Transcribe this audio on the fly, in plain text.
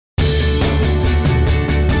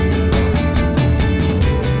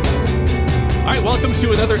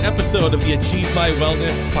to another episode of the Achieve My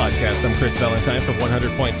Wellness podcast. I'm Chris Valentine from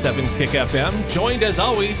 100.7 Kick FM, joined as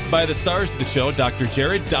always by the stars of the show, Dr.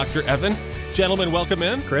 Jared, Dr. Evan. Gentlemen, welcome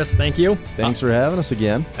in. Chris, thank you. Thanks for having us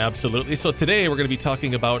again. Absolutely. So today we're going to be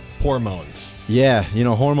talking about hormones. Yeah,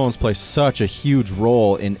 hormones play such a huge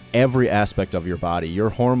role in every aspect of your body. Your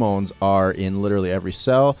hormones are in literally every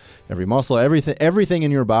cell, every muscle, everything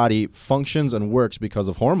in your body functions and works because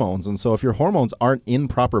of hormones. And so if your hormones aren't in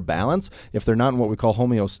proper balance, if they're not in what we call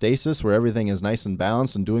homeostasis, where everything is nice and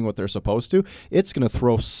balanced and doing what they're supposed to, it's going to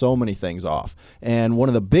throw so many things off. And one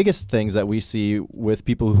of the biggest things that we see with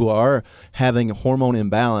people who are having hormone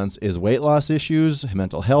imbalance is weight loss issues,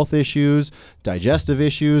 mental health issues, digestive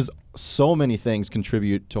issues. So many things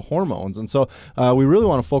contribute to hormones. And so we really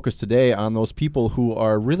want to focus today on those people who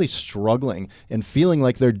are really struggling and feeling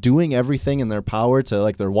like they're doing everything in their power to,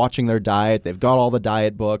 like, they're watching their diet, they've got all the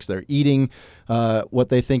diet books, they're eating what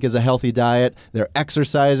they think is a healthy diet, they're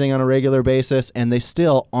exercising on a regular basis, and they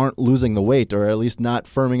still aren't losing the weight, or at least not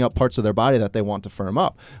firming up parts of their body that they want to firm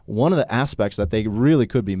up. One of the aspects that they really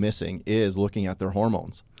could be missing is looking at their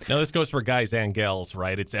hormones. Now, this goes for guys and gals,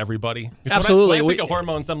 right? It's everybody. Absolutely. When I think of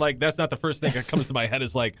hormones, I'm like, that's not the first thing that comes to my head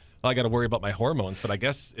is like, well, I got to worry about my hormones, but I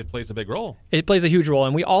guess it plays a big role. It plays a huge role,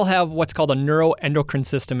 and we all have what's called a neuroendocrine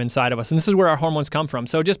system inside of us, and this is where our hormones come from.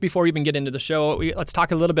 So just before we even get into the show, let's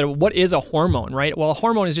talk a little bit about what is a hormone, right? Well, a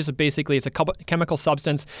hormone is just basically it's a chemical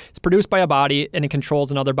substance. It's produced by a body, and it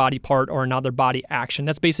controls another body part or another body action.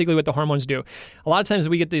 That's basically what the hormones do. A lot of times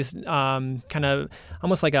we get these kind of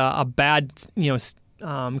almost like a bad,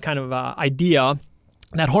 idea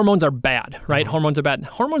that hormones are bad, right? Hormones are bad.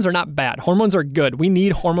 Hormones are not bad. Hormones are good. We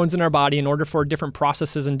need hormones in our body in order for different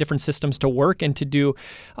processes and different systems to work and to do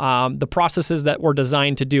the processes that we're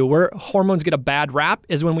designed to do. Where hormones get a bad rap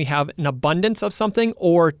is when we have an abundance of something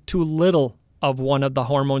or too little of one of the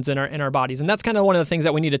hormones in our bodies. And that's kind of one of the things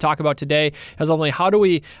that we need to talk about today is only how do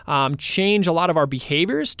we change a lot of our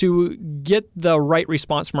behaviors to get the right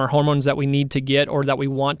response from our hormones that we need to get or that we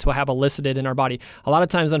want to have elicited in our body. A lot of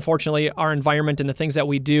times, unfortunately, our environment and the things that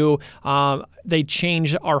we do, they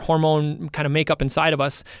change our hormone kind of makeup inside of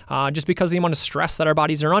us just because of the amount of stress that our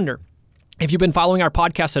bodies are under. If you've been following our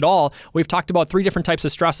podcast at all, we've talked about 3 different types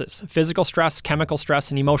of stresses: physical stress, chemical stress,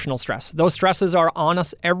 and emotional stress. Those stresses are on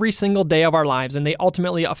us every single day of our lives, and they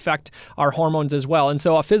ultimately affect our hormones as well. And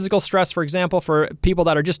so a physical stress, for example, for people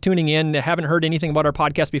that are just tuning in, that haven't heard anything about our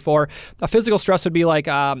podcast before, a physical stress would be like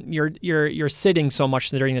you're sitting so much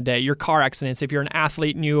during the day, your car accidents, if you're an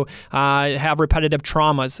athlete and you have repetitive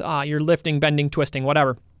traumas, you're lifting, bending, twisting,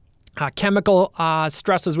 whatever. Chemical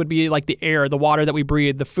stresses would be like the air, the water that we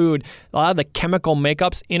breathe, the food, a lot of the chemical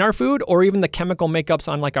makeups in our food, or even the chemical makeups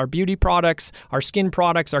on like our beauty products, our skin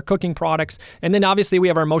products, our cooking products. And then obviously we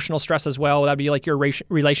have our emotional stress as well. That'd be like your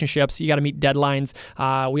relationships. You got to meet deadlines.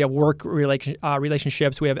 We have work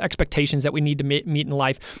relationships. We have expectations that we need to meet in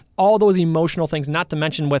life. All those emotional things, not to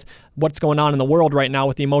mention with what's going on in the world right now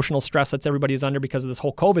with the emotional stress that everybody's under because of this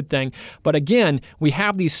whole COVID thing. But again, we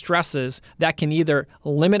have these stresses that can either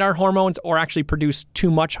limit our hormones or actually produce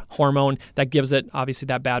too much hormone that gives it obviously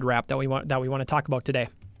that bad rap that we want to talk about today.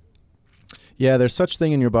 Yeah, there's such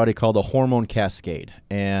thing in your body called a hormone cascade,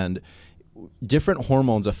 and different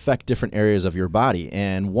hormones affect different areas of your body,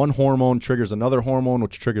 and one hormone triggers another hormone,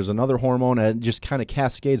 which triggers another hormone, and it just kind of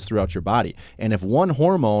cascades throughout your body. And if one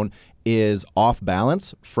hormone is off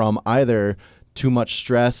balance from either too much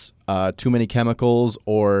stress, too many chemicals,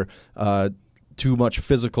 or too much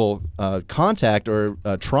physical contact or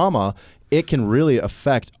trauma, it can really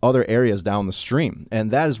affect other areas down the stream. And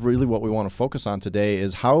that is really what we want to focus on today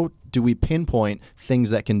is how do we pinpoint things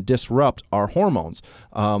that can disrupt our hormones.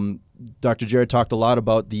 Dr. Jared talked a lot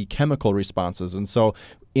about the chemical responses. And so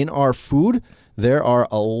in our food, there are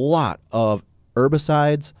a lot of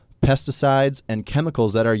herbicides, pesticides, and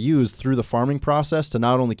chemicals that are used through the farming process to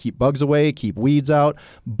not only keep bugs away, keep weeds out,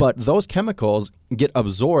 but those chemicals get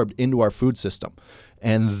absorbed into our food system.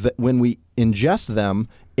 And when we ingest them,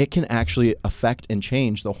 it can actually affect and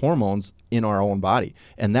change the hormones in our own body.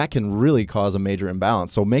 And that can really cause a major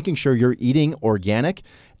imbalance. So making sure you're eating organic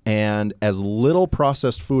and as little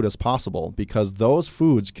processed food as possible, because those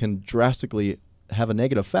foods can drastically have a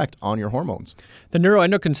negative effect on your hormones. The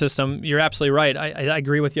neuroendocrine system, you're absolutely right. I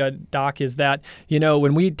agree with you, Doc, is that,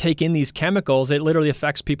 when we take in these chemicals, it literally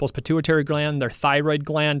affects people's pituitary gland, their thyroid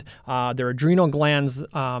gland, their adrenal glands,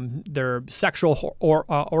 their sexual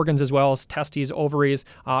organs as well as testes, ovaries,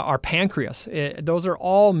 our pancreas. Those are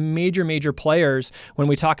all major players when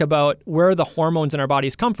we talk about where the hormones in our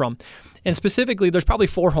bodies come from. And specifically, there's probably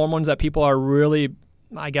 4 hormones that people are really,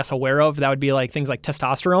 aware of. That would be like things like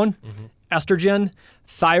testosterone, estrogen,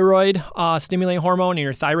 thyroid stimulating hormone, and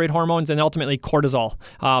your thyroid hormones, and ultimately cortisol.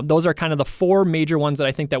 Those are kind of the 4 major ones that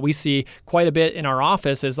I think that we see quite a bit in our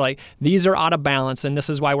office, is like these are out of balance, and this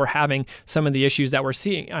is why we're having some of the issues that we're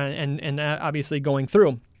seeing and obviously going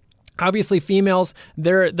through. Obviously, females,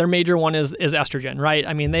 their major one is estrogen, right?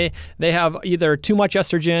 I mean, they have either too much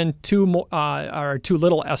estrogen, or too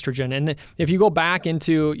little estrogen. And if you go back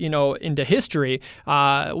into history,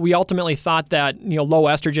 we ultimately thought that low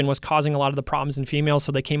estrogen was causing a lot of the problems in females.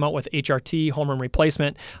 So they came out with HRT, hormone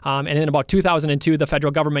replacement. And in about 2002, the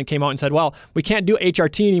federal government came out and said, well, we can't do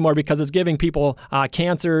HRT anymore because it's giving people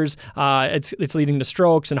cancers. It's leading to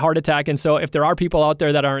strokes and heart attack. And so if there are people out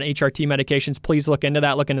there that are on HRT medications, please look into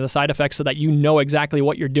that. Look into the side effects so that you know exactly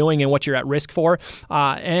what you're doing and what you're at risk for,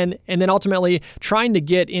 and then ultimately trying to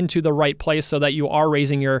get into the right place so that you are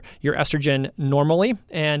raising your estrogen normally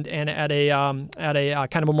and at a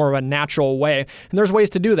kind of a more of a natural way. And there's ways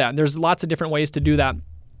to do that. There's lots of different ways to do that.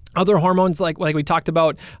 Other hormones, like we talked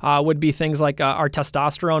about, would be things like our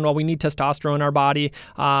testosterone. Well, we need testosterone in our body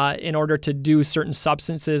in order to do certain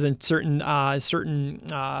substances and certain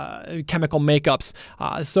chemical makeups.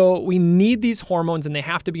 So we need these hormones, and they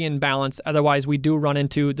have to be in balance. Otherwise, we do run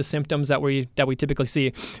into the symptoms that we typically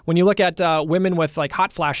see. When you look at women with like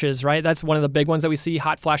hot flashes, right? That's one of the big ones that we see.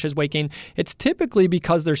 Hot flashes, waking. It's typically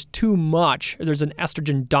because there's there's an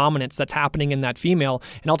estrogen dominance that's happening in that female,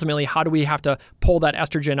 and ultimately, how do we have to pull that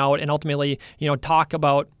estrogen out and ultimately, talk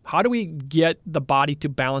about how do we get the body to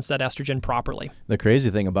balance that estrogen properly. The crazy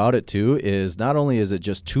thing about it too is not only is it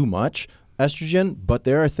just too much estrogen, but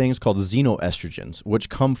there are things called xenoestrogens, which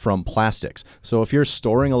come from plastics. So if you're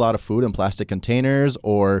storing a lot of food in plastic containers,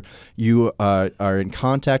 or you are in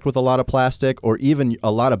contact with a lot of plastic, or even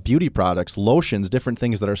a lot of beauty products, lotions, different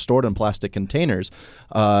things that are stored in plastic containers,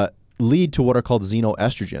 lead to what are called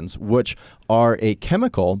xenoestrogens, which are a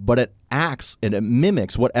chemical, but it acts and it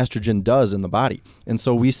mimics what estrogen does in the body. And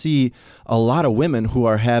so we see a lot of women who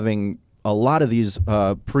are having a lot of these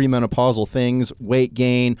premenopausal things, weight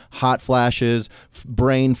gain, hot flashes,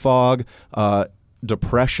 brain fog,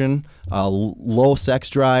 depression, low sex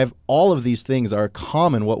drive. All of these things are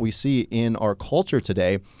common what we see in our culture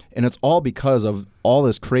today, and it's all because of all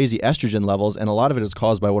this crazy estrogen levels, and a lot of it is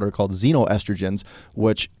caused by what are called xenoestrogens,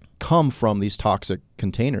 which come from these toxic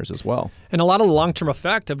containers as well. And a lot of the long-term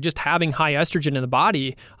effect of just having high estrogen in the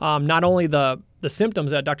body, not only the symptoms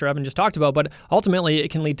that Dr. Evan just talked about, but ultimately it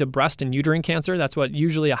can lead to breast and uterine cancer. That's what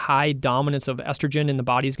usually a high dominance of estrogen in the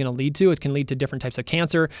body is going to lead to. It can lead to different types of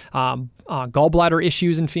cancer, gallbladder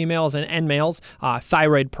issues in females and males,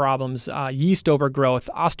 thyroid problems, yeast overgrowth,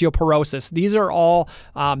 osteoporosis. These are all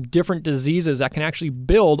different diseases that can actually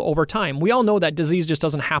build over time. We all know that disease just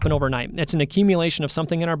doesn't happen overnight. It's an accumulation of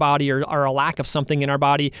something in our body or a lack of something in our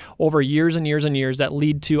body over years and years and years that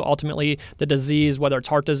lead to ultimately the disease, whether it's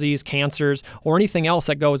heart disease, cancers, or anything else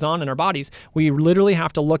that goes on in our bodies. We literally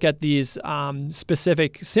have to look at these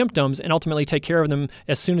specific symptoms and ultimately take care of them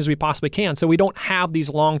as soon as we possibly can, so we don't have these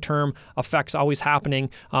long-term effects always happening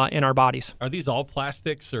in our bodies. Are these all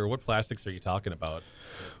plastics, or what plastics are you talking about?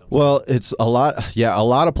 Well, it's a lot. Yeah, a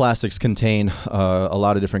lot of plastics contain a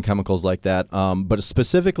lot of different chemicals like that. But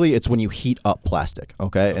specifically, it's when you heat up plastic.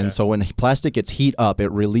 Okay, and so when plastic gets heat up,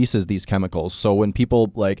 it releases these chemicals. So when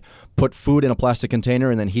people like put food in a plastic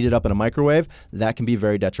container and then heat it up in a microwave, that can be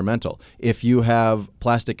very detrimental. If you have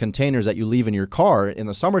plastic containers that you leave in your car in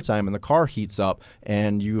the summertime and the car heats up,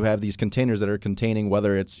 and you have these containers that are containing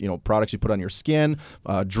whether it's products you put on your skin,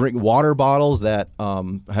 drink water bottles that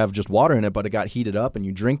have just water in it, but it got heated up and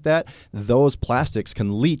you drink that, those plastics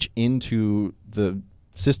can leach into the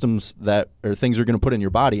systems that or things you're going to put in your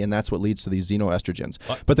body, and that's what leads to these xenoestrogens.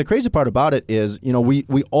 But the crazy part about it is,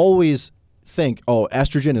 we always think,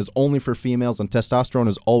 estrogen is only for females and testosterone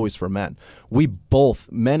is always for men. We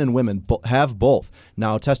both, men and women, have both.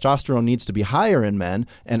 Now, testosterone needs to be higher in men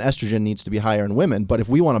and estrogen needs to be higher in women. But if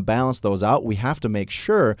we want to balance those out, we have to make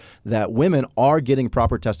sure that women are getting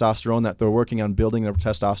proper testosterone, that they're working on building their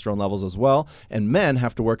testosterone levels as well. And men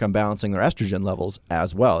have to work on balancing their estrogen levels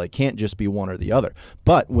as well. It can't just be one or the other.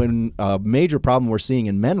 But when a major problem we're seeing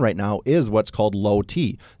in men right now is what's called low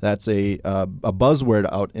T. That's a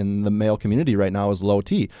buzzword out in the male community right now is low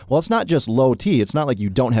T. Well, it's not just low T. It's not like you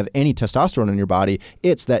don't have any testosterone in your body.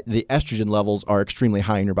 It's that the estrogen levels are extremely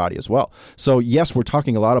high in your body as well. So yes, we're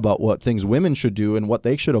talking a lot about what things women should do and what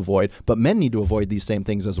they should avoid, but men need to avoid these same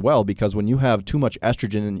things as well, because when you have too much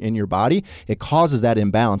estrogen in your body, it causes that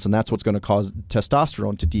imbalance, and that's what's going to cause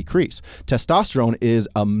testosterone to decrease. Testosterone is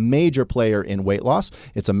a major player in weight loss.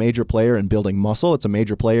 It's a major player in building muscle. It's a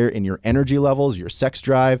major player in your energy levels, your sex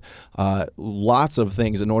drive, lots of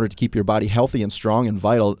things in order to keep your body healthy and strong and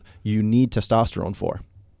vital, you need testosterone for.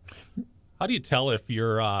 How do you tell if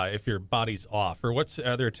your body's off, or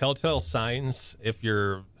are there telltale signs if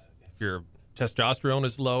your testosterone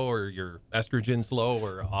is low or your estrogen's low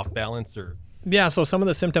or off balance? Or Yeah, so some of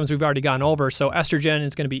the symptoms we've already gone over. So estrogen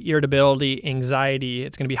is going to be irritability, anxiety.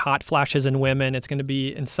 It's going to be hot flashes in women. It's going to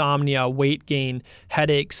be insomnia, weight gain,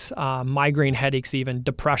 headaches, migraine headaches, even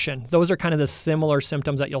depression. Those are kind of the similar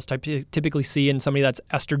symptoms that you'll typically see in somebody that's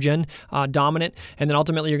estrogen dominant. And then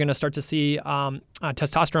ultimately you're going to start to see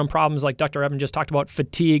testosterone problems like Dr. Evan just talked about: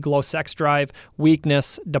 fatigue, low sex drive,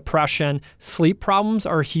 weakness, depression. Sleep problems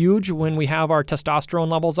are huge when we have our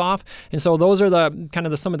testosterone levels off. And so those are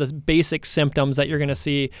some of the basic symptoms that you're going to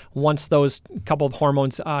see once those couple of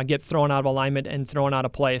hormones get thrown out of alignment and thrown out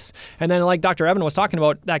of place. And then like Dr. Evan was talking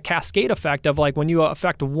about, that cascade effect of like when you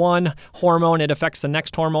affect one hormone, it affects the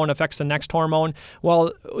next hormone, affects the next hormone.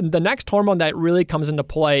 Well, the next hormone that really comes into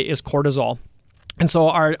play is cortisol. And so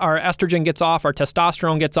our estrogen gets off, our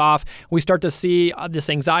testosterone gets off, we start to see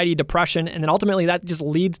this anxiety, depression, and then ultimately that just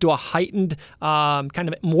leads to a heightened kind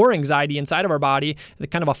of more anxiety inside of our body. The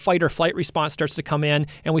kind of a fight or flight response starts to come in,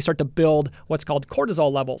 and we start to build what's called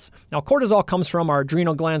cortisol levels. Now, cortisol comes from our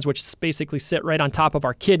adrenal glands, which basically sit right on top of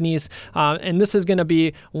our kidneys, and this is going to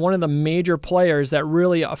be one of the major players that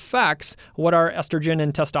really affects what our estrogen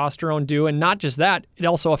and testosterone do. And not just that, it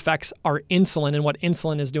also affects our insulin and what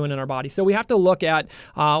insulin is doing in our body. So we have to look at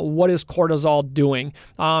what is cortisol doing.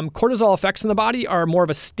 Cortisol effects in the body are more of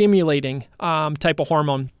a stimulating type of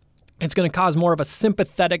hormone. It's going to cause more of a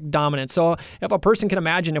sympathetic dominance. So if a person can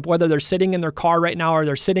imagine, whether they're sitting in their car right now or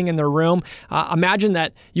they're sitting in their room, imagine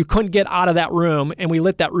that you couldn't get out of that room and we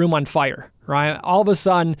lit that room on fire. Right? All of a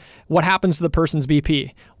sudden, what happens to the person's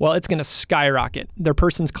BP? Well, it's going to skyrocket. Their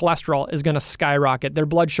person's cholesterol is going to skyrocket. Their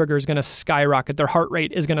blood sugar is going to skyrocket. Their heart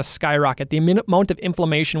rate is going to skyrocket. The amount of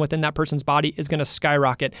inflammation within that person's body is going to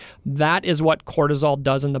skyrocket. That is what cortisol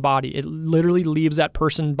does in the body. It literally leaves that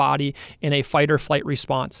person's body in a fight or flight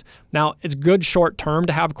response. Now, it's good short term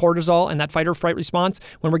to have cortisol and that fight or flight response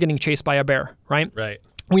when we're getting chased by a bear, right? Right.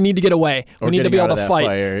 We need to get away. We need to be able to fight.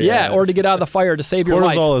 Fire, or to get out of the fire to save your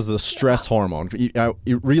life. Cortisol is the stress hormone.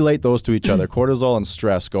 You relate those to each other. Cortisol and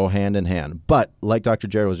stress go hand in hand. But like Dr.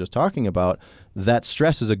 Jared was just talking about, that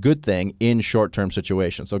stress is a good thing in short-term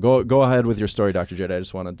situations. So go ahead with your story, Dr. Jared. I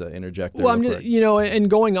just wanted to interject there. Well, and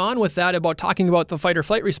going on with that about talking about the fight or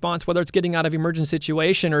flight response, whether it's getting out of emergency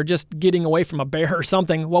situation or just getting away from a bear or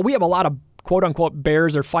something. Well, we have a lot of quote unquote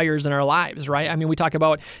bears or fires in our lives, right? I mean, we talk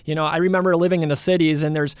about, I remember living in the cities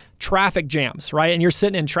and there's traffic jams, right? And you're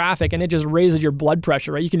sitting in traffic and it just raises your blood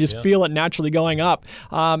pressure, right? You can just feel it naturally going up.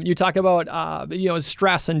 You talk about,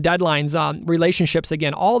 stress and deadlines, relationships,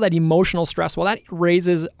 again, all that emotional stress. Well, that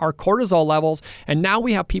raises our cortisol levels. And now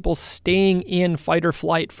we have people staying in fight or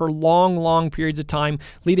flight for long, long periods of time,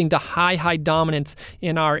 leading to high dominance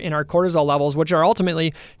in our cortisol levels, which are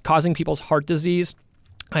ultimately causing people's heart disease,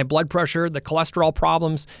 high blood pressure, the cholesterol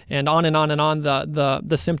problems, and on and on and on.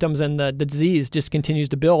 The symptoms and the disease just continues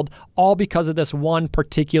to build, all because of this one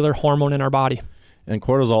particular hormone in our body. And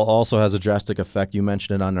cortisol also has a drastic effect. You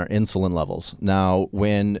mentioned it on our insulin levels. Now,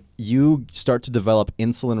 when you start to develop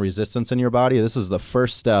insulin resistance in your body, this is the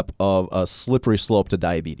first step of a slippery slope to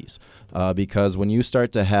diabetes. Because when you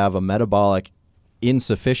start to have a metabolic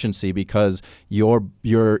insufficiency because your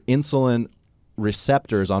insulin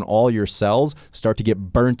receptors on all your cells start to get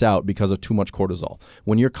burnt out because of too much cortisol.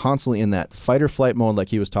 When you're constantly in that fight or flight mode like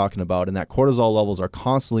he was talking about, and that cortisol levels are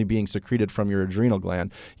constantly being secreted from your adrenal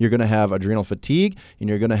gland, you're going to have adrenal fatigue and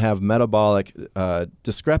you're going to have metabolic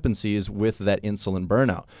discrepancies with that insulin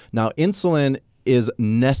burnout. Now, insulin is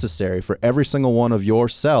necessary for every single one of your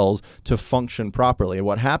cells to function properly.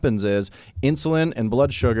 What happens is insulin and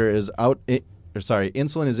blood sugar is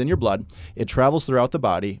insulin is in your blood. It travels throughout the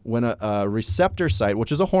body. When a receptor site,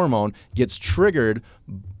 which is a hormone, gets triggered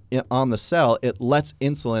on the cell, it lets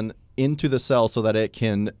insulin into the cell so that it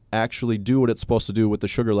can actually do what it's supposed to do with the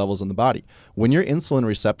sugar levels in the body. When your insulin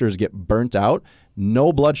receptors get burnt out,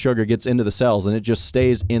 no blood sugar gets into the cells and it just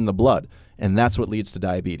stays in the blood. And that's what leads to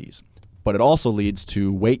diabetes. But it also leads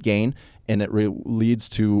to weight gain, and it leads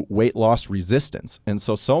to weight loss resistance. And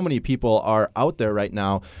so many people are out there right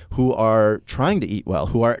now who are trying to eat well,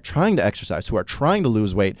 who are trying to exercise, who are trying to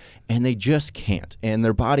lose weight, and they just can't. And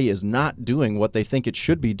their body is not doing what they think it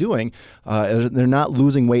should be doing. They're not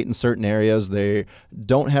losing weight in certain areas. They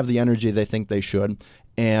don't have the energy they think they should.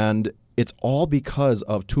 And it's all because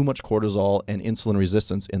of too much cortisol and insulin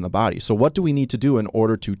resistance in the body. So what do we need to do in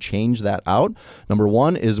order to change that out? Number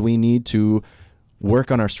one is we need to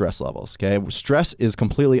work on our stress levels, okay? Stress is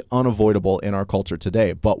completely unavoidable in our culture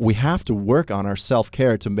today, but we have to work on our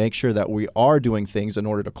self-care to make sure that we are doing things in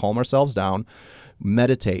order to calm ourselves down,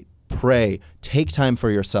 meditate, pray, take time for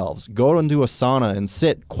yourselves, go and do a sauna and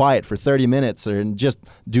sit quiet for 30 minutes and just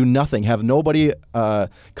do nothing. Have nobody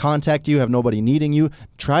contact you, have nobody needing you.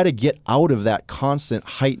 Try to get out of that constant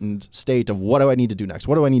heightened state of what do I need to do next?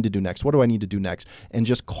 What do I need to do next? What do I need to do next? And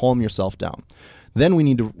just calm yourself down. Then we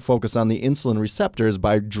need to focus on the insulin receptors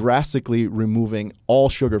by drastically removing all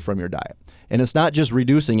sugar from your diet. And it's not just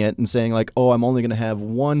reducing it and saying like, oh, I'm only going to have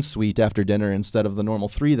one sweet after dinner instead of the normal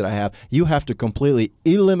 3 that I have. You have to completely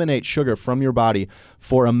eliminate sugar from your body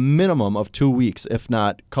for a minimum of 2 weeks, if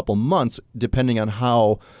not a couple months, depending on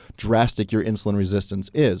how drastic your insulin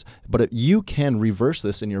resistance is. But you can reverse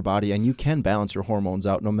this in your body and you can balance your hormones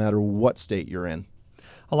out no matter what state you're in.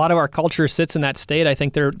 A lot of our culture sits in that state. I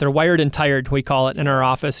think they're wired and tired, we call it in our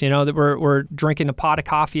office. You know, that we're drinking a pot of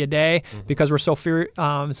coffee a day because we're so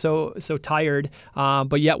tired.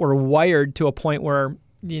 But yet we're wired to a point where,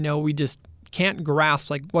 you know, we just can't grasp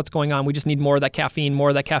like what's going on. We just need more of that caffeine, more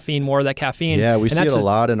of that caffeine, more of that caffeine. Yeah, we see it a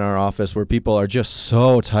lot in our office where people are just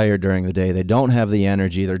so tired during the day. They don't have the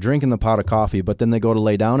energy. They're drinking the pot of coffee, but then they go to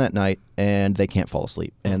lay down at night and they can't fall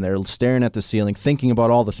asleep. And they're staring at the ceiling, thinking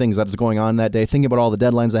about all the things that is going on that day, thinking about all the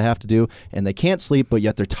deadlines they have to do, and they can't sleep, but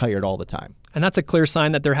yet they're tired all the time. And that's a clear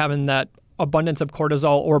sign that they're having that abundance of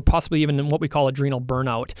cortisol, or possibly even what we call adrenal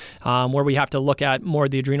burnout, where we have to look at more of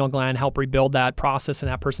the adrenal gland, help rebuild that process in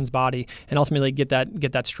that person's body, and ultimately get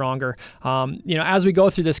that stronger. You know, as we go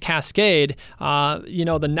through this cascade, you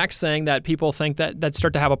know, the next thing that people think that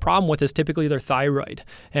start to have a problem with is typically their thyroid,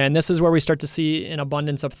 and this is where we start to see an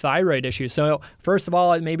abundance of thyroid issues. So first of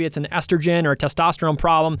all, maybe it's an estrogen or a testosterone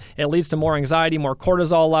problem. It leads to more anxiety, more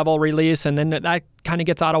cortisol level release, and then that kind of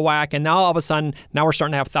gets out of whack, and now all of a sudden, now we're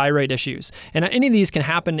starting to have thyroid issues. And any of these can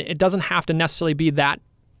happen. It doesn't have to necessarily be that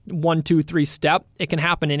 1, 2, 3 step. It can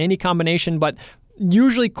happen in any combination, but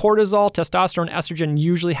usually cortisol, testosterone, estrogen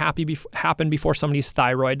usually happen before somebody's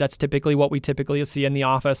thyroid. That's typically what we typically see in the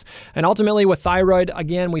office. And ultimately with thyroid,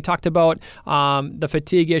 again, we talked about the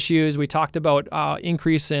fatigue issues. We talked about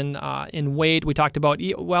increase in weight. We talked about,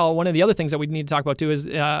 one of the other things that we need to talk about too is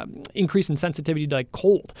increase in sensitivity to like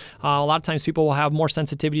cold. A lot of times people will have more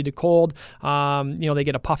sensitivity to cold. You know, they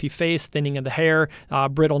get a puffy face, thinning of the hair,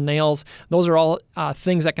 brittle nails. Those are all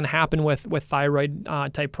things that can happen with thyroid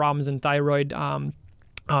type problems and thyroid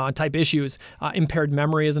type issues. Impaired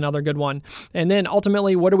memory is another good one. And then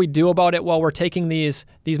ultimately, what do we do about it? Well, we're taking these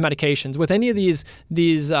medications. With any of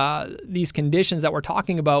these conditions that we're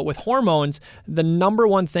talking about with hormones, the number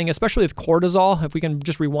one thing, especially with cortisol, if we can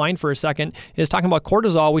just rewind for a second, is talking about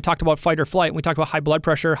cortisol. We talked about fight or flight. We talked about high blood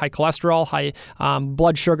pressure, high cholesterol, high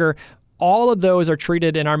blood sugar. All of those are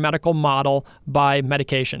treated in our medical model by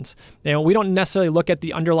medications. You know, we don't necessarily look at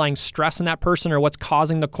the underlying stress in that person or what's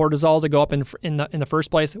causing the cortisol to go up in the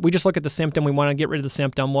first place. We just look at the symptom. We want to get rid of the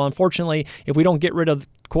symptom. Well, unfortunately, if we don't get rid of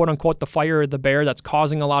quote unquote the fire or the bear that's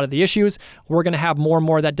causing a lot of the issues, we're going to have more and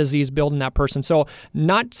more of that disease build in that person. So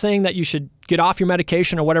not saying that you should get off your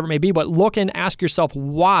medication or whatever it may be, but look and ask yourself,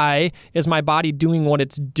 why is my body doing what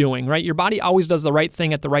it's doing, right? Your body always does the right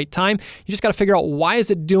thing at the right time. You just got to figure out, why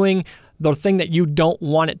is it doing the thing that you don't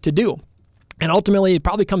want it to do? And ultimately, it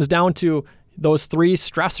probably comes down to those 3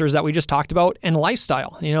 stressors that we just talked about and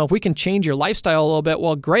lifestyle. You know, if we can change your lifestyle a little bit,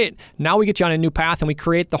 well, great. Now we get you on a new path and we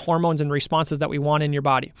create the hormones and responses that we want in your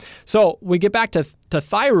body. So we get back to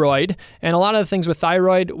thyroid, and a lot of the things with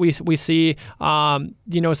thyroid, we see,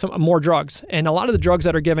 you know, some more drugs. And a lot of the drugs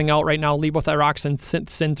that are giving out right now, levothyroxine,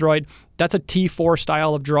 Synthroid, that's a T4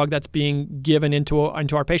 style of drug that's being given into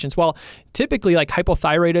our patients. Well, typically like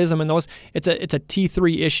hypothyroidism and those, it's a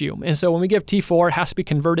T3 issue. And so when we give T4, it has to be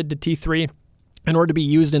converted to T3 in order to be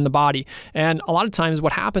used in the body. And a lot of times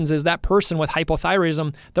what happens is that person with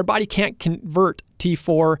hypothyroidism, their body can't convert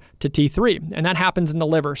T4 to T3, and that happens in the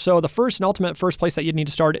liver. So the first place that you need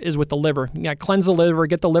to start is with the liver. You gotta cleanse the liver,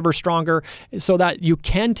 get the liver stronger so that you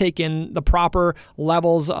can take in the proper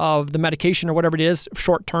levels of the medication or whatever it is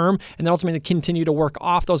short term, and then ultimately continue to work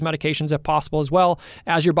off those medications if possible as well,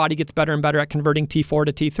 as your body gets better and better at converting T4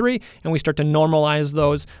 to T3, and we start to normalize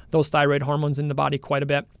those thyroid hormones in the body quite a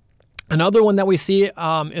bit. Another one that we see is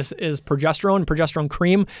progesterone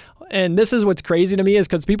cream. and this is what's crazy to me is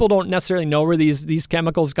because people don't necessarily know where these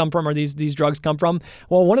chemicals come from or these drugs come from.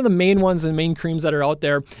 Well, one of the main ones and main creams that are out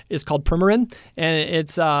there is called Premarin, and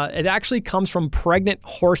it actually comes from pregnant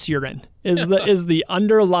horse urine. Is the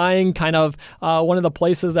underlying kind of one of the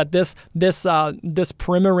places that this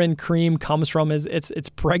Premarin cream comes from is it's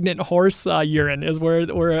pregnant horse urine is where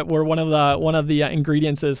one of the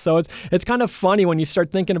ingredients is. So it's kind of funny when you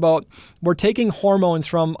start thinking about we're taking hormones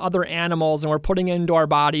from other animals and we're putting it into our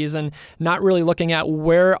bodies and not really looking at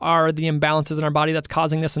where are the imbalances in our body that's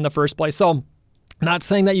causing this in the first place. So not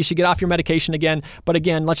saying that you should get off your medication again, but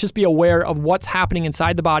again, let's just be aware of what's happening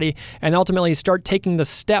inside the body and ultimately start taking the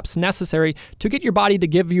steps necessary to get your body to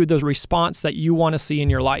give you the response that you want to see in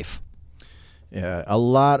your life. Yeah, a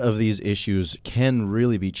lot of these issues can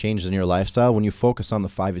really be changed in your lifestyle when you focus on the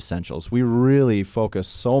 5 essentials. We really focus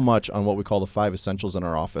so much on what we call the 5 essentials in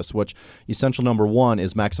our office, which essential number 1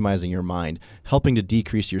 is maximizing your mind, helping to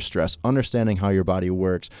decrease your stress, understanding how your body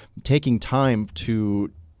works, taking time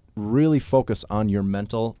to really focus on your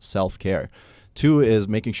mental self-care. 2 is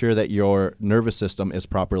making sure that your nervous system is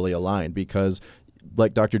properly aligned because,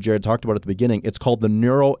 like Dr. Jared talked about at the beginning, it's called the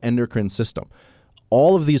neuroendocrine system.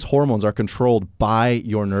 All of these hormones are controlled by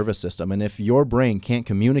your nervous system. And if your brain can't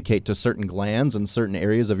communicate to certain glands and certain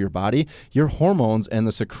areas of your body, your hormones and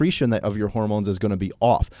the secretion of your hormones is going to be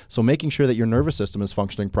off. So making sure that your nervous system is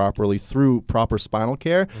functioning properly through proper spinal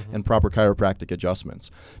care and proper chiropractic adjustments.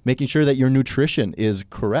 Making sure that your nutrition is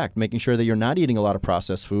correct. Making sure that you're not eating a lot of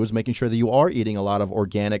processed foods. Making sure that you are eating a lot of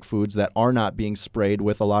organic foods that are not being sprayed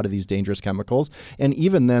with a lot of these dangerous chemicals. And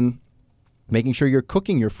even then, making sure you're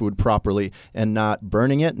cooking your food properly and not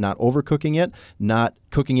burning it, not overcooking it, not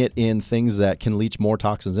cooking it in things that can leach more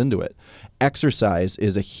toxins into it. Exercise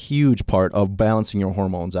is a huge part of balancing your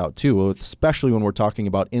hormones out too, especially when we're talking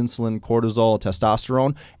about insulin, cortisol,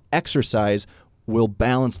 testosterone. Exercise will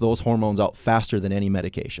balance those hormones out faster than any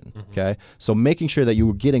medication, okay? So making sure that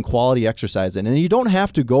you're getting quality exercise in. And you don't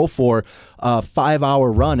have to go for a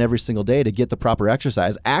 5-hour run every single day to get the proper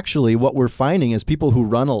exercise. Actually, what we're finding is people who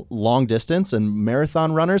run a long distance and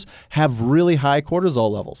marathon runners have really high cortisol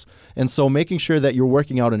levels. And so making sure that you're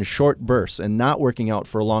working out in short bursts and not working out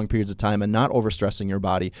for long periods of time and not overstressing your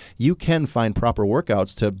body, you can find proper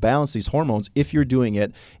workouts to balance these hormones if you're doing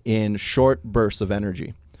it in short bursts of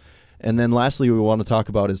energy. And then lastly, we want to talk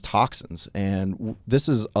about is toxins. And this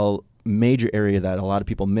is a major area that a lot of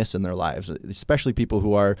people miss in their lives, especially people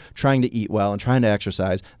who are trying to eat well and trying to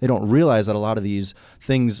exercise. They don't realize that a lot of these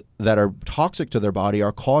things that are toxic to their body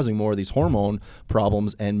are causing more of these hormone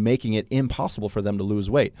problems and making it impossible for them to lose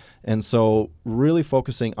weight. And so really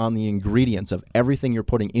focusing on the ingredients of everything you're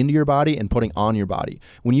putting into your body and putting on your body.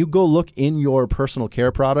 When you go look in your personal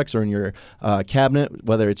care products or in your cabinet,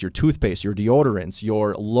 whether it's your toothpaste, your deodorants,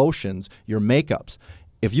 your lotions, your makeups,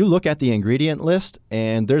 if you look at the ingredient list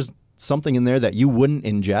and there's something in there that you wouldn't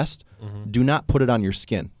ingest, do not put it on your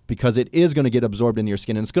skin because it is going to get absorbed into your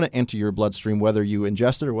skin and it's going to enter your bloodstream whether you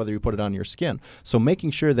ingest it or whether you put it on your skin. So making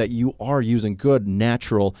sure that you are using good,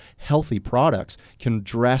 natural, healthy products can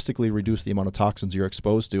drastically reduce the amount of toxins you're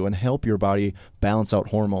exposed to and help your body balance out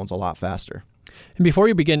hormones a lot faster. And before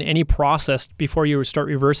you begin any process, before you start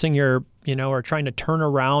reversing your, or trying to turn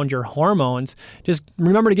around your hormones, just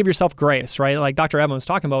remember to give yourself grace, right? Like Dr. Evan was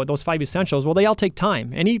talking about with those 5 essentials, well, they all take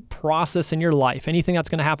time. Any process in your life, anything that's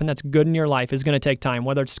going to happen that's good in your life is going to take time.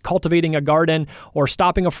 Whether it's cultivating a garden or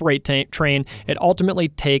stopping a freight train, it ultimately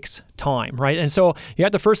takes time, right? And so you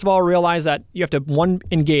have to first of all realize that you have to, 1,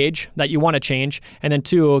 engage that you want to change, and then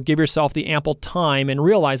 2, give yourself the ample time and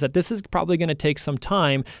realize that this is probably going to take some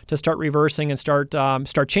time to start reversing and start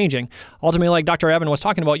changing. Ultimately, like Dr. Evan was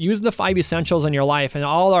talking about, use the 5 essentials in your life. And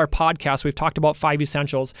all our podcasts, we've talked about 5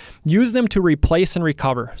 essentials. Use them to replace and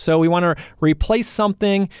recover. So we want to replace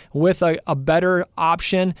something with a better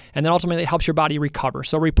option, and then ultimately it helps your body recover.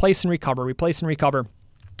 So replace and recover, replace and recover.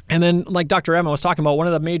 And then, like Dr. Emma was talking about, one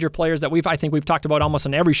of the major players that I think we've talked about almost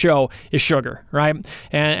on every show is sugar, right?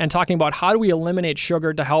 And talking about how do we eliminate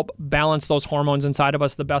sugar to help balance those hormones inside of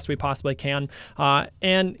us the best we possibly can.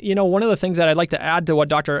 And one of the things that I'd like to add to what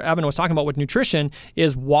Dr. Evan was talking about with nutrition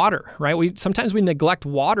is water, right? Sometimes we neglect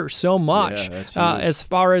water so much as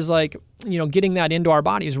far as getting that into our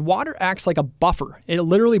bodies. Water acts like a buffer. It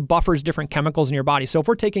literally buffers different chemicals in your body. So if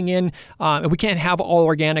we're taking in, we can't have all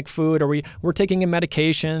organic food, or we're taking in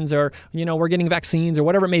medications, or we're getting vaccines or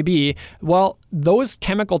whatever it may be, well, those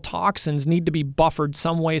chemical toxins need to be buffered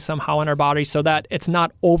some way, somehow in our body so that it's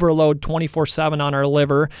not overload 24/7 on our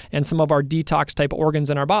liver and some of our detox type organs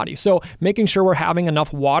in our body. So making sure we're having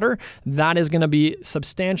enough water, that is going to be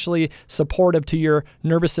substantially supportive to your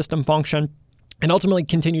nervous system function. and ultimately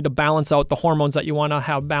continue to balance out the hormones that you want to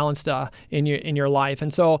have balanced in your life.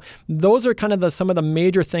 And so those are kind of some of the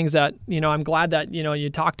major things that, I'm glad that, you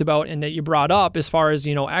talked about and that you brought up as far as,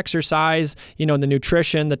 exercise, the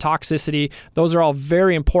nutrition, the toxicity. Those are all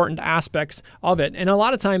very important aspects of it. And a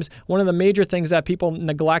lot of times, one of the major things that people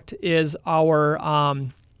neglect is our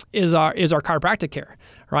chiropractic care.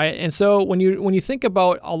 Right. And so when you think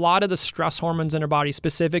about a lot of the stress hormones in our body,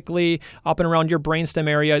 specifically up and around your brainstem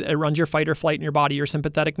area, it runs your fight or flight in your body, your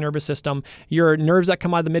sympathetic nervous system, your nerves that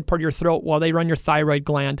come out of the mid part of your throat, well, they run your thyroid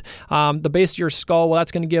gland. The base of your skull, well,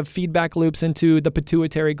 that's going to give feedback loops into the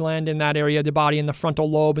pituitary gland in that area of the body, and the frontal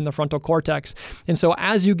lobe and the frontal cortex. And so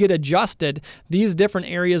as you get adjusted, these different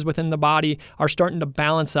areas within the body are starting to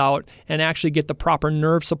balance out and actually get the proper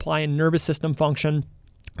nerve supply and nervous system function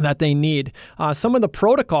that they need. Some of the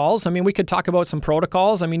protocols, we could talk about some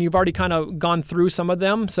protocols. You've already kind of gone through some of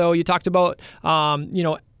them. So you talked about,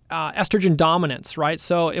 estrogen dominance, right?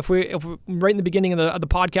 So if we right in the beginning of the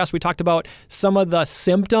podcast, we talked about some of the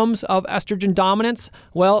symptoms of estrogen dominance.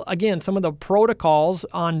 Well, again, some of the protocols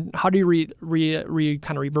on how do you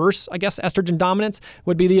kind of reverse, I guess, estrogen dominance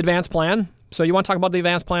would be the advanced plan. So you want to talk about the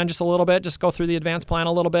advanced plan just a little bit, just go through the advanced plan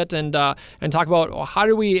a little bit and talk about how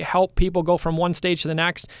do we help people go from one stage to the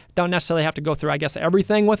next. Don't necessarily have to go through, I guess,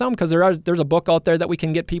 everything with them, because there's a book out there that we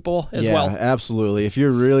can get people as well. Yeah, absolutely. If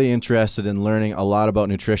you're really interested in learning a lot about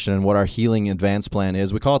nutrition and what our healing advanced plan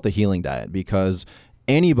is, we call it the healing diet, because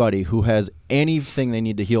anybody who has anything they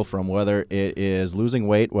need to heal from, whether it is losing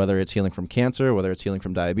weight, whether it's healing from cancer, whether it's healing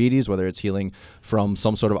from diabetes, whether it's healing from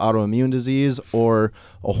some sort of autoimmune disease or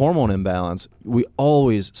a hormone imbalance, we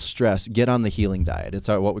always stress get on the healing diet. It's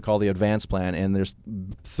what we call the advanced plan, and there's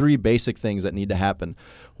 3 basic things that need to happen.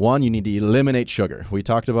 One, you need to eliminate sugar. We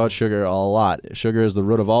talked about sugar a lot. Sugar is the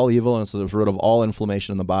root of all evil, and it's the root of all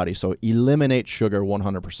inflammation in the body. So eliminate sugar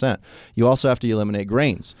 100%. You also have to eliminate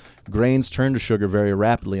grains. Grains turn to sugar very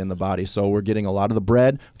rapidly in the body. So we're getting a lot of the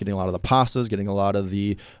bread, getting a lot of the pastas, getting a lot of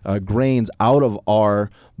the grains out of our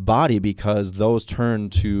body because those turn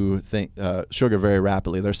to sugar very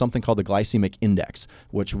rapidly. There's something called the glycemic index,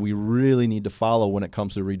 which we really need to follow when it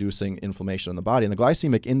comes to reducing inflammation in the body. And the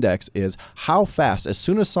glycemic index is how fast, as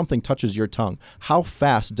soon as something touches your tongue, how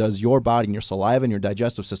fast does your body and your saliva and your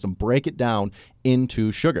digestive system break it down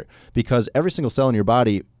into sugar? Because every single cell in your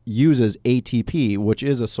body uses ATP, which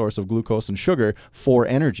is a source of glucose and sugar, for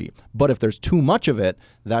energy. But if there's too much of it,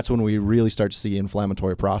 that's when we really start to see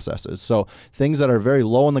inflammatory processes. So things that are very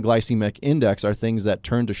low in the glycemic index are things that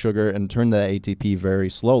turn to sugar and turn to ATP very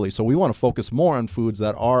slowly. So we want to focus more on foods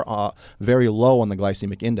that are very low on the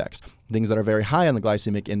glycemic index. Things that are very high on the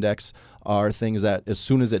glycemic index are things that as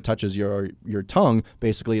soon as it touches your tongue,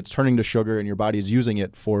 basically it's turning to sugar and your body is using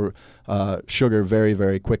it for sugar very,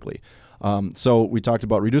 very quickly. So we talked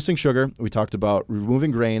about reducing sugar. We talked about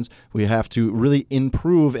removing grains. We have to really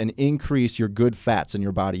improve and increase your good fats in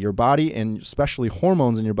your body. Your body, and especially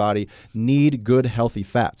hormones in your body, need good, healthy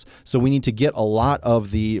fats. So we need to get a lot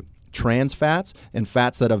of the trans fats and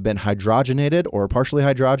fats that have been hydrogenated or partially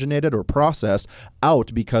hydrogenated or processed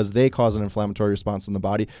out because they cause an inflammatory response in the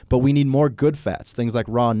body. But we need more good fats, things like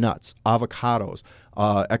raw nuts, avocados,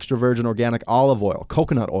 extra virgin organic olive oil,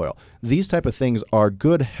 coconut oil. These type of things are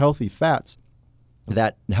good, healthy fats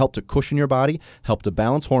that help to cushion your body, help to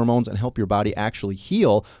balance hormones, and help your body actually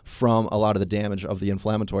heal from a lot of the damage of the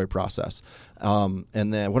inflammatory process. And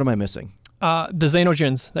then what am I missing? The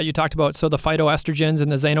xenogens that you talked about. So the phytoestrogens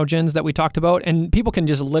and the xenogens that we talked about. And people can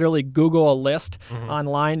just literally Google a list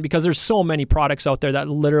online because there's so many products out there that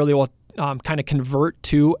literally will kind of convert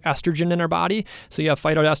to estrogen in our body. So you have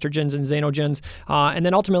phytoestrogens and xenogens. And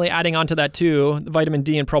then ultimately adding on to that too, vitamin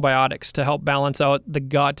D and probiotics to help balance out the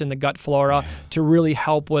gut and the gut flora to really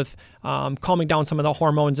help with calming down some of the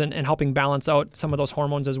hormones and helping balance out some of those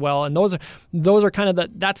hormones as well. And those are kind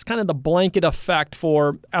of that's kind of the blanket effect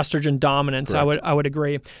for estrogen dominance. Correct. I would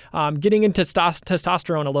agree. Getting into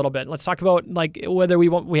testosterone a little bit. Let's talk about like whether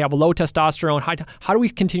we have low testosterone. How do we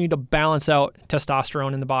continue to balance out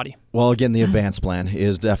testosterone in the body? Well, again, the advanced plan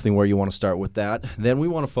is definitely where you want to start with that. Then we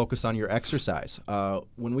want to focus on your exercise.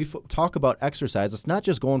 When we talk about exercise, it's not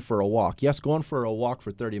just going for a walk. Yes, going for a walk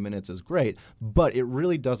for 30 minutes is great, but it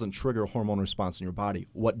really doesn't trigger a hormone response in your body.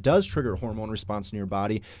 What does trigger a hormone response in your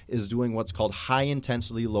body is doing what's called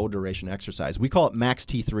high-intensity, low-duration exercise. We call it max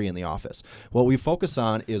T3 in the office. What we focus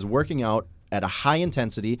on is working out at a high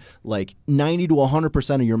intensity, like 90 to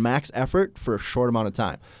 100% of your max effort for a short amount of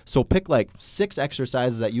time. So pick like 6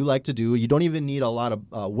 exercises that you like to do. You don't even need a lot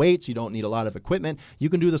of weights. You don't need a lot of equipment. You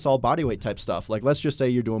can do this all body weight type stuff. Like let's just say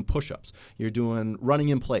you're doing push-ups, you're doing running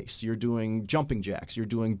in place, you're doing jumping jacks, you're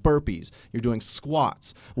doing burpees, you're doing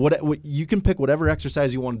squats. What you can pick whatever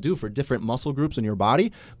exercise you want to do for different muscle groups in your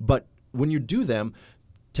body, but when you do them,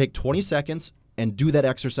 take 20 seconds and do that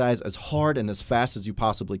exercise as hard and as fast as you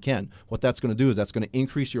possibly can. What that's going to do is that's going to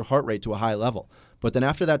increase your heart rate to a high level. But then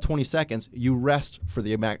after that 20 seconds, you rest for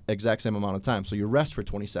the exact same amount of time. So you rest for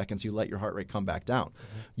 20 seconds, you let your heart rate come back down.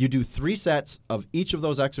 Mm-hmm. You do 3 sets of each of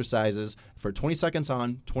those exercises for 20 seconds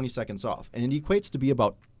on, 20 seconds off. And it equates to be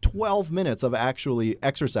about 12 minutes of actually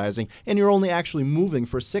exercising, and you're only actually moving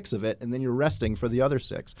for 6 of it, and then you're resting for the other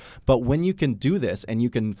 6. But when you can do this and you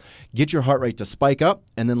can get your heart rate to spike up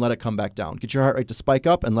and then let it come back down, get your heart rate to spike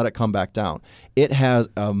up and let it come back down, it has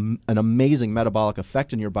an amazing metabolic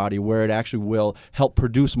effect in your body where it actually will help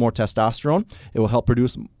produce more testosterone. It will help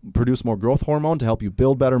produce more growth hormone to help you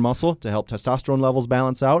build better muscle, to help testosterone levels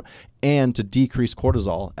balance out, and to decrease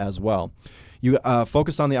cortisol as well. You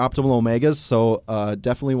focus on the optimal omegas, so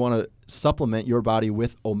definitely want to supplement your body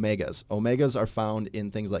with omegas. Omegas are found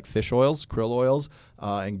in things like fish oils, krill oils,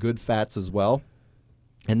 and good fats as well.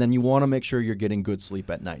 And then you want to make sure you're getting good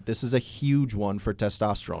sleep at night. This is a huge one for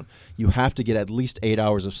testosterone. You have to get at least 8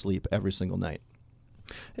 hours of sleep every single night.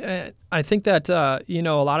 I think that, a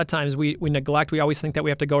lot of times we neglect, we always think that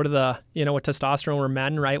we have to go to the, with testosterone, we're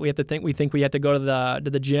men, right? We think we have to go to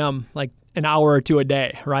the gym like an hour or 2 a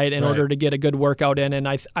day, right? In order to get a good workout in. And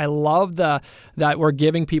I love that we're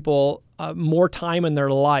giving people more time in their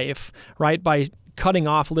life, right? By cutting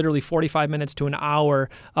off literally 45 minutes to an hour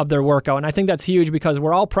of their workout. And I think that's huge because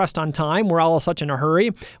we're all pressed on time. We're all such in a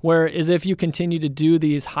hurry. Whereas if you continue to do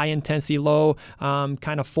these high intensity, low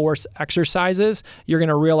kind of force exercises, you're going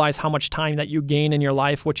to realize how much time that you gain in your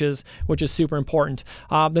life, which is super important.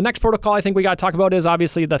 The next protocol I think we got to talk about is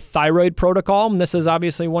obviously the thyroid protocol. And this is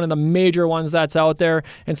obviously one of the major ones that's out there.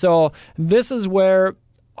 And so this is where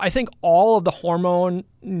I think all of the hormone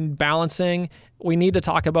balancing, we need to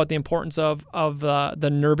talk about the importance of the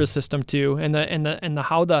nervous system too, and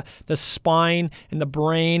how the spine and the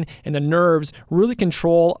brain and the nerves really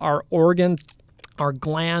control our organs, our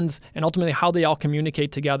glands, and ultimately how they all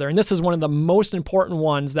communicate together. And this is one of the most important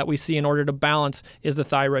ones that we see in order to balance is the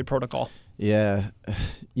thyroid protocol. Yeah,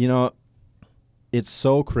 it's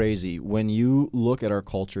so crazy when you look at our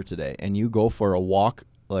culture today and you go for a walk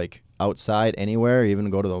like outside anywhere, even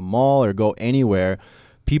go to the mall or go anywhere.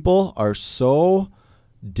 People are so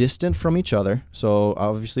distant from each other. So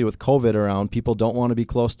obviously with COVID around, people don't want to be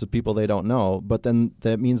close to people they don't know, but then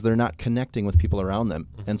that means they're not connecting with people around them.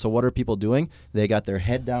 Mm-hmm. And so what are people doing? They got their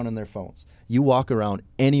head down in their phones. You walk around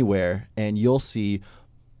anywhere and you'll see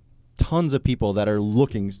tons of people that are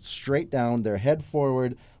looking straight down, their head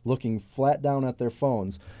forward, looking flat down at their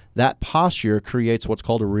phones. That posture creates what's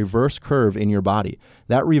called a reverse curve in your body.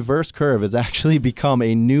 That reverse curve has actually become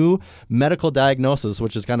a new medical diagnosis,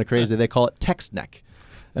 which is kind of crazy. They call it text neck.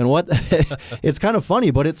 And it's kind of funny,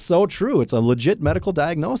 but it's so true. It's a legit medical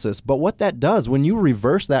diagnosis. But what that does, when you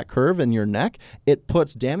reverse that curve in your neck, it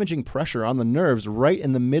puts damaging pressure on the nerves right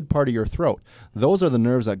in the mid part of your throat. Those are the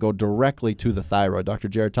nerves that go directly to the thyroid. Dr.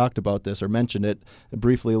 Jared talked about this or mentioned it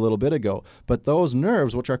briefly a little bit ago. But those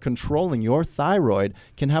nerves, which are controlling your thyroid,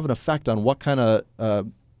 can have an effect on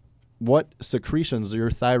what secretions your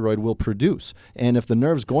thyroid will produce. And if the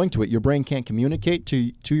nerve's going to it, your brain can't communicate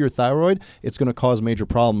to your thyroid, it's going to cause major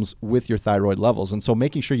problems with your thyroid levels. And so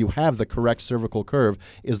making sure you have the correct cervical curve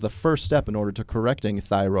is the first step in order to correcting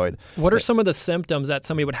thyroid. What are some of the symptoms that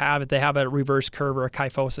somebody would have if they have a reverse curve or a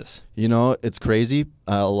kyphosis? It's crazy.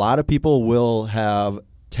 A lot of people will have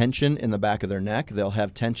tension in the back of their neck. They'll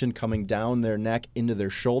have tension coming down their neck into their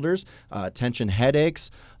shoulders, tension headaches,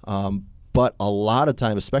 but a lot of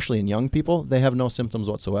time, especially in young people, they have no symptoms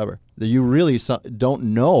whatsoever. You really don't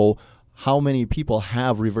know how many people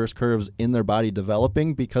have reverse curves in their body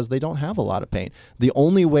developing because they don't have a lot of pain. The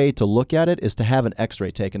only way to look at it is to have an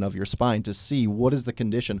x-ray taken of your spine to see what is the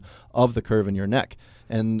condition of the curve in your neck.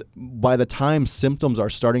 And by the time symptoms are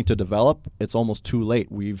starting to develop, it's almost too late.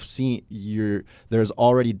 We've seen there's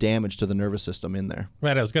already damage to the nervous system in there.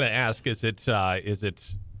 Right, I was going to ask, is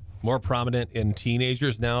it more prominent in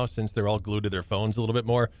teenagers now since they're all glued to their phones a little bit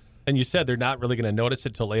more? And you said they're not really going to notice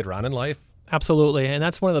it till later on in life? Absolutely, and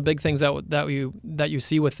that's one of the big things that you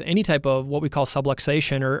see with any type of what we call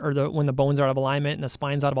subluxation, or when the bones are out of alignment and the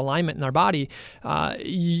spine's out of alignment in our body.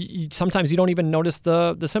 Sometimes you don't even notice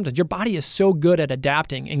the symptoms. Your body is so good at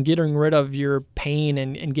adapting and getting rid of your pain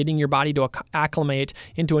and getting your body to acclimate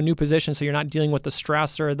into a new position, so you're not dealing with the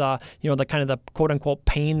stress or the kind of the quote unquote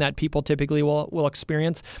pain that people typically will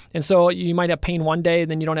experience. And so you might have pain one day,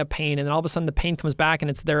 then you don't have pain, and then all of a sudden the pain comes back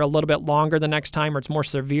and it's there a little bit longer the next time, or it's more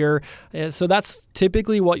severe. So that's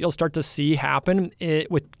typically what you'll start to see happen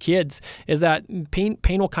with kids, is that pain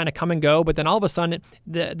will kind of come and go, but then all of a sudden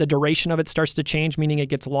the duration of it starts to change, meaning it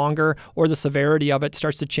gets longer, or the severity of it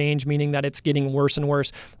starts to change, meaning that it's getting worse and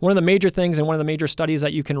worse. One of the major things and one of the major studies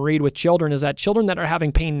that you can read with children is that children that are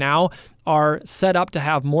having pain now are set up to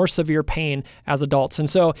have more severe pain as adults. And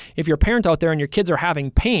so if you're a parent out there and your kids are having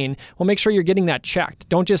pain, well, make sure you're getting that checked.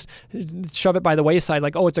 Don't just shove it by the wayside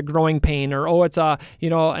like, oh, it's a growing pain, or oh, it's an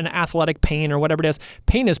athletic pain, or whatever it is.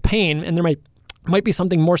 Pain is pain, and there might be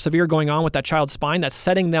something more severe going on with that child's spine that's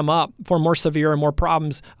setting them up for more severe and more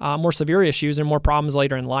problems, more severe issues and more problems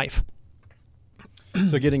later in life.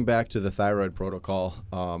 So getting back to the thyroid protocol,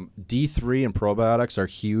 D3 and probiotics are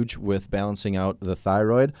huge with balancing out the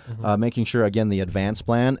thyroid, making sure, again, the advanced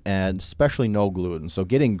plan, and especially no gluten. So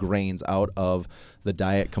getting grains out of the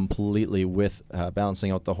diet completely with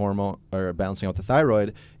balancing out the hormone, or balancing out the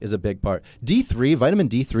thyroid, is a big part. D3, vitamin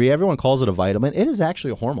D3, everyone calls it a vitamin. It is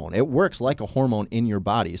actually a hormone. It works like a hormone in your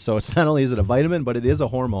body. So it's not only is it a vitamin, but it is a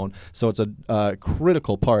hormone. So it's a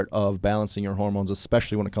critical part of balancing your hormones,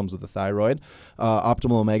 especially when it comes to the thyroid.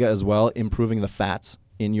 Optimal Omega as well, improving the fats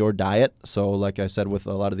in your diet. So like I said with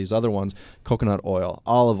a lot of these other ones, coconut oil,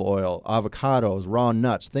 olive oil, avocados, raw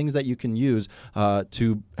nuts, things that you can use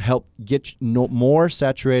to help get more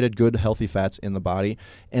saturated, good, healthy fats in the body,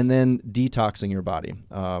 and then detoxing your body.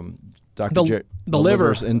 The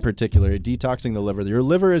liver in particular, detoxing the liver. Your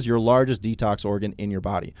liver is your largest detox organ in your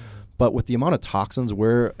body. But with the amount of toxins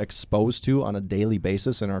we're exposed to on a daily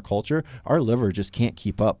basis in our culture, our liver just can't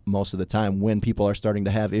keep up most of the time when people are starting to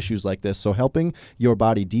have issues like this. So helping your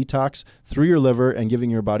body detox through your liver and giving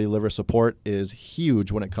your body liver support is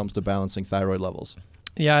huge when it comes to balancing thyroid levels.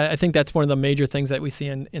 Yeah, I think that's one of the major things that we see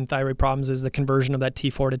in thyroid problems is the conversion of that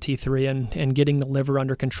T4 to T3 and getting the liver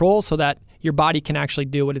under control so that your body can actually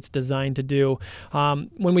do what it's designed to do.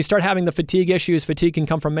 When we start having the fatigue issues, fatigue can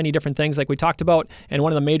come from many different things like we talked about. And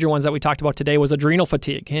one of the major ones that we talked about today was adrenal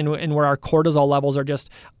fatigue, and where our cortisol levels are just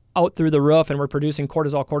out through the roof and we're producing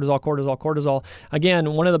cortisol.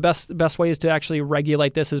 Again, one of the best ways to actually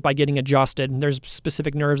regulate this is by getting adjusted. There's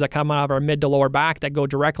specific nerves that come out of our mid to lower back that go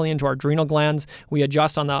directly into our adrenal glands. We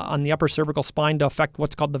adjust on the upper cervical spine to affect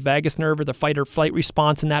what's called the vagus nerve, or the fight or flight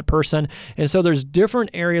response in that person. And so there's different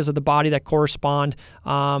areas of the body that correspond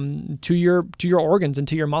to your organs and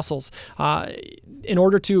to your muscles. In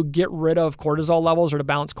order to get rid of cortisol levels or to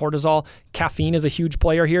balance cortisol, caffeine is a huge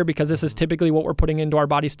player here, because this is typically what we're putting into our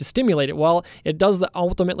bodies to stimulate it. Well, it does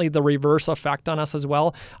ultimately the reverse effect on us as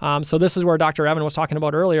well. So this is where Dr. Evan was talking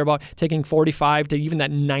about earlier about taking 45 to even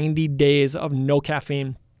that 90 days of no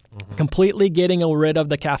caffeine. Completely getting rid of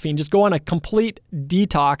the caffeine. Just go on a complete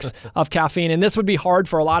detox of caffeine. And this would be hard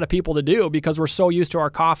for a lot of people to do because we're so used to our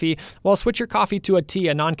coffee. Well, switch your coffee to a tea,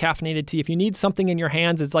 a non-caffeinated tea. If you need something in your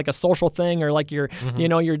hands, it's like a social thing, or like you're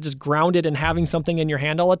just grounded and having something in your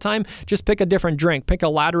hand all the time, just pick a different drink. Pick a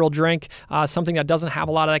lateral drink, something that doesn't have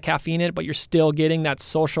a lot of that caffeine in it, but you're still getting that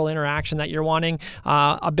social interaction that you're wanting.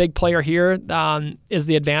 A big player here is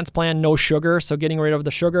the advanced plan, no sugar. So getting rid of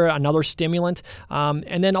the sugar, another stimulant.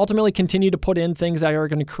 And then ultimately continue to put in things that are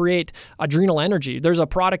going to create adrenal energy. There's a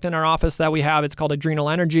product in our office that we have. It's called Adrenal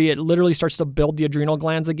Energy. It literally starts to build the adrenal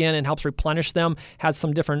glands again and helps replenish them. Has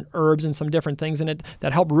some different herbs and some different things in it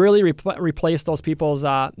that help really replace those people's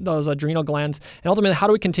those adrenal glands. And ultimately, how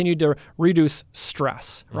do we continue to reduce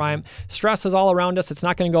stress, right? Stress is all around us. It's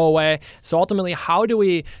not going to go away. So ultimately, how do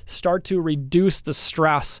we start to reduce the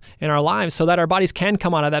stress in our lives so that our bodies can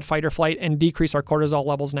come out of that fight or flight and decrease our cortisol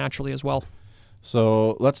levels naturally as well?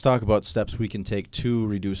 So let's talk about steps we can take to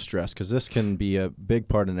reduce stress, because this can be a big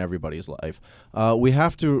part in everybody's life. We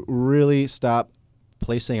have to really stop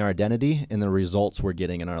placing our identity in the results we're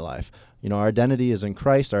getting in our life. Our identity is in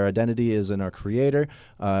Christ. Our identity is in our Creator.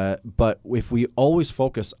 But if we always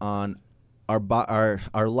focus on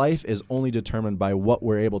our life is only determined by what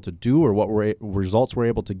we're able to do, or what results we're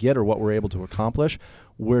able to get, or what we're able to accomplish,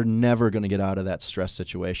 we're never going to get out of that stress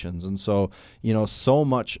situations. And so, so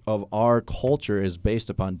much of our culture is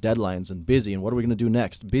based upon deadlines and busy, and what are we going to do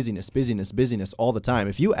next? Busyness all the time.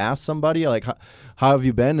 If you ask somebody, like, how have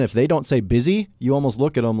you been? If they don't say busy, you almost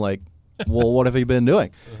look at them like, well, what have you been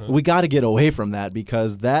doing? We got to get away from that,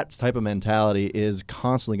 because that type of mentality is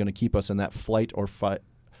constantly going to keep us in that flight or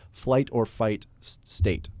fight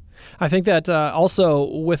state. I think that also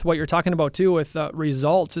with what you're talking about too, with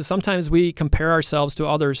results, is sometimes we compare ourselves to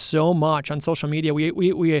others so much on social media. We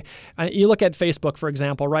you look at Facebook, for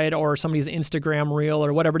example, right, or somebody's Instagram reel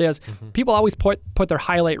or whatever it is. People always put their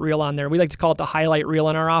highlight reel on there. We like to call it the highlight reel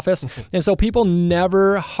in our office, and so people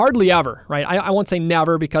hardly ever, right? I won't say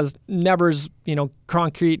never, because never's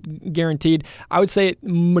concrete guaranteed. I would say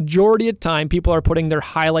majority of the time people are putting their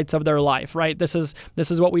highlights of their life, right? This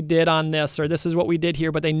is what we did on this, or this is what we did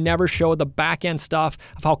here, but they never show the back end stuff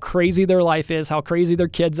of how crazy their life is, how crazy their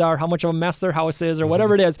kids are, how much of a mess their house is, or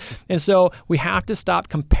whatever it is. And so we have to stop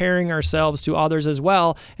comparing ourselves to others as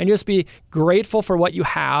well, and just be grateful for what you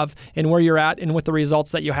have and where you're at, and with the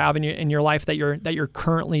results that you have in your life that you're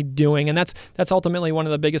currently doing. And that's ultimately one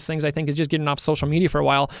of the biggest things, I think, is just getting off social media for a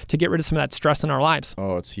while to get rid of some of that stress in our lives.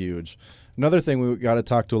 Oh, it's huge. Another thing we got to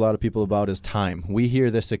talk to a lot of people about is time. We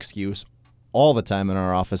hear this excuse all the time in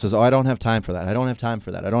our offices. Oh, I don't have time for that. I don't have time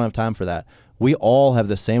for that. I don't have time for that. We all have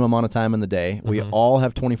the same amount of time in the day. We all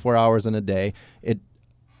have 24 hours in a day. It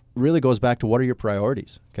really goes back to, what are your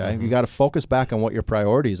priorities? Okay, you got to focus back on what your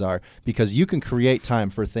priorities are, because you can create time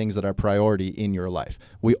for things that are priority in your life.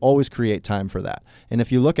 We always create time for that. And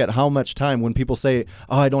if you look at how much time, when people say,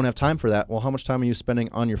 oh, I don't have time for that, well, how much time are you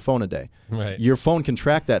spending on your phone a day? Right. Your phone can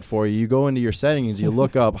track that for you. You go into your settings, you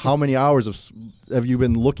look up how many hours have you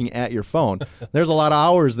been looking at your phone. There's a lot of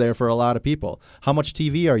hours there for a lot of people. How much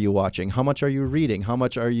TV are you watching? How much are you reading? How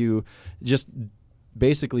much are you just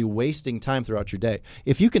basically wasting time throughout your day?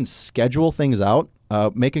 If you can schedule things out,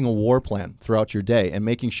 making a war plan throughout your day, and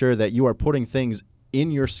making sure that you are putting things in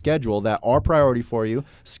your schedule that are priority for you.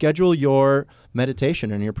 Schedule your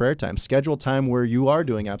meditation and your prayer time. Schedule time where you are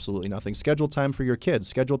doing absolutely nothing. Schedule time for your kids.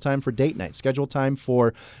 Schedule time for date night. Schedule time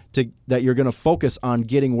that you're going to focus on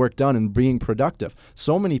getting work done and being productive.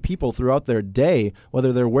 So many people throughout their day,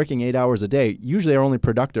 whether they're working 8 hours a day, usually are only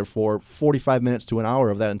productive for 45 minutes to an hour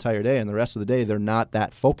of that entire day, and the rest of the day they're not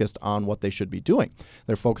that focused on what they should be doing.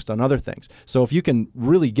 They're focused on other things. So if you can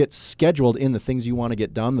really get scheduled in the things you want to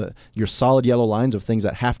get done, your solid yellow lines of things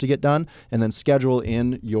that have to get done, and then schedule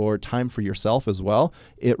in your time for yourself as well,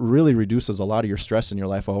 it really reduces a lot of your stress in your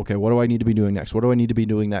life. Oh, okay, what do I need to be doing next? What do I need to be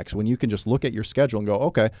doing next? When you can just look at your schedule and go,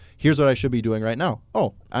 okay, here's what I should be doing right now.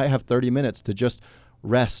 Oh, I have 30 minutes to just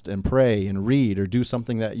rest and pray and read or do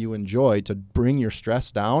something that you enjoy to bring your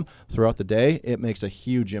stress down throughout the day. It makes a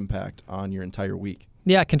huge impact on your entire week.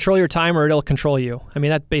 Yeah, control your time or it'll control you. I mean,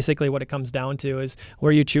 that's basically what it comes down to is, where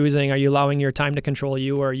are you choosing? Are you allowing your time to control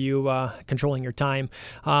you, or are you controlling your time?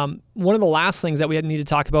 One of the last things that we need to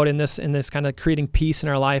talk about in this kind of creating peace in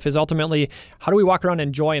our life is ultimately, how do we walk around and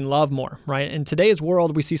enjoy and love more, right? In today's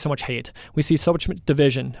world, we see so much hate. We see so much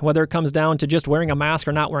division, whether it comes down to just wearing a mask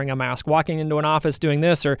or not wearing a mask, walking into an office doing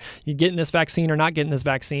this, or you getting this vaccine or not getting this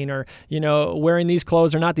vaccine, or, wearing these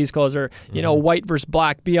clothes or not these clothes, or, white versus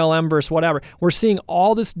black, BLM versus whatever. We're seeing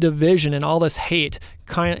all this division and all this hate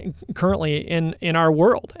currently in our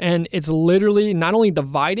world, and it's literally not only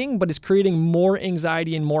dividing, but it's creating more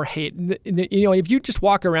anxiety and more hate. If you just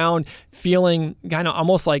walk around feeling kind of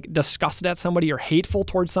almost like disgusted at somebody or hateful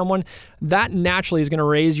towards someone, that naturally is going to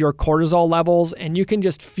raise your cortisol levels, and you can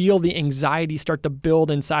just feel the anxiety start to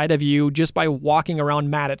build inside of you just by walking around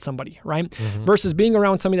mad at somebody, right? Versus being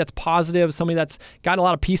around somebody that's positive, somebody that's got a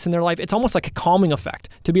lot of peace in their life. It's almost like a calming effect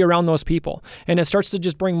to be around those people, and it starts to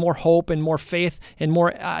just bring more hope and more faith and more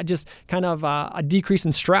just kind of a decrease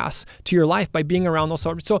in stress to your life by being around those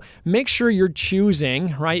sorts. So make sure you're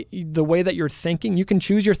choosing, right, the way that you're thinking. You can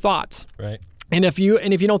choose your thoughts. Right. And if you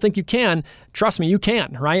don't think you can, trust me, you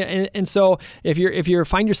can, right? And so if you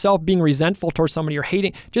find yourself being resentful towards somebody or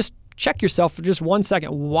hating, just check yourself for just 1 second.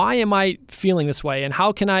 Why am I feeling this way? And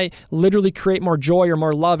how can I literally create more joy or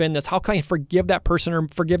more love in this? How can I forgive that person or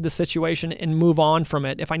forgive the situation and move on from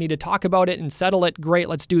it? If I need to talk about it and settle it, great,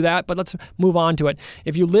 let's do that. But let's move on to it.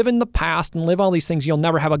 If you live in the past and live all these things, you'll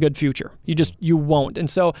never have a good future. You won't. And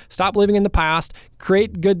so stop living in the past.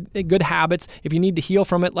 Create good habits. If you need to heal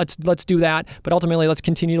from it, let's do that. But ultimately, let's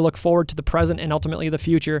continue to look forward to the present and ultimately the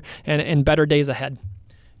future and better days ahead.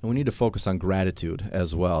 And we need to focus on gratitude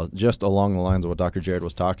as well, just along the lines of what Dr. Jared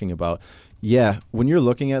was talking about. Yeah, when you're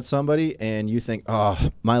looking at somebody and you think, oh,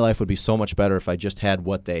 my life would be so much better if I just had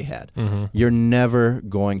what they had, you're never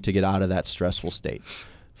going to get out of that stressful state.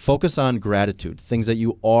 Focus on gratitude, things that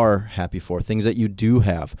you are happy for, things that you do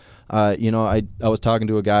have. I was talking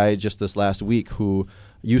to a guy just this last week who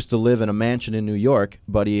used to live in a mansion in New York,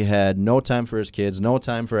 but he had no time for his kids, no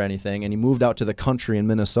time for anything, and he moved out to the country in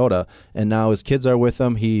Minnesota, and now his kids are with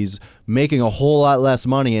him. He's making a whole lot less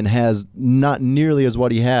money and has not nearly as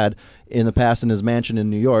what he had in the past in his mansion in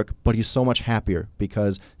New York, but he's so much happier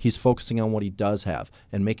because he's focusing on what he does have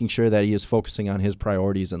and making sure that he is focusing on his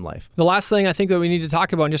priorities in life. The last thing I think that we need to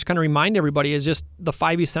talk about and just kind of remind everybody is just the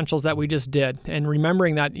 5 essentials that we just did, and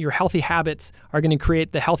remembering that your healthy habits are going to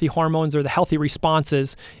create the healthy hormones or the healthy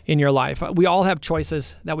responses in your life. We all have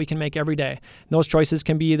choices that we can make every day. And those choices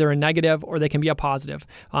can be either a negative or they can be a positive.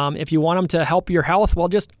 If you want them to help your health, well,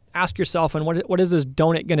 just ask yourself, and what is this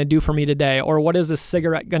donut going to do for me today? Or what is this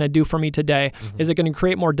cigarette going to do for me today? Is it going to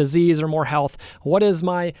create more disease or more health? What is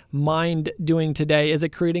my mind doing today? Is it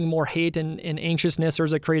creating more hate and anxiousness, or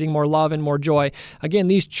is it creating more love and more joy? Again,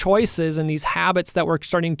 these choices and these habits that we're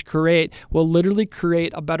starting to create will literally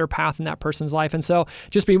create a better path in that person's life. And so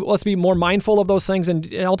let's be more mindful of those things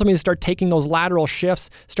and ultimately start taking those lateral shifts,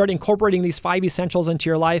 start incorporating these 5 essentials into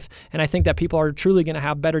your life. And I think that people are truly going to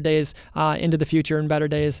have better days into the future and better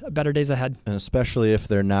days ahead. And especially if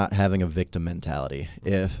they're not having a victim mentality.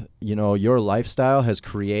 If, your lifestyle has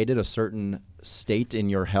created a certain state in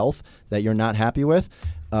your health that you're not happy with,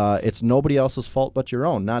 it's nobody else's fault but your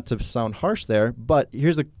own. Not to sound harsh there, but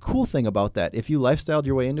here's the cool thing about that. If you lifestyled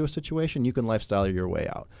your way into a situation, you can lifestyle your way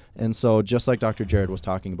out. And so just like Dr. Jared was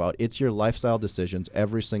talking about, it's your lifestyle decisions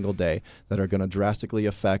every single day that are going to drastically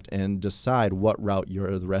affect and decide what route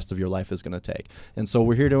the rest of your life is going to take. And so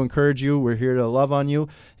we're here to encourage you. We're here to love on you.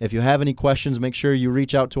 If you have any questions, make sure you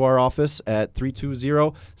reach out to our office at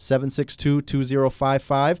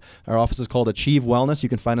 320-762-2055. Our office is called Achieve Wellness. You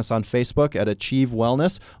can find us on Facebook at Achieve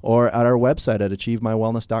Wellness or at our website at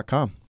achievemywellness.com.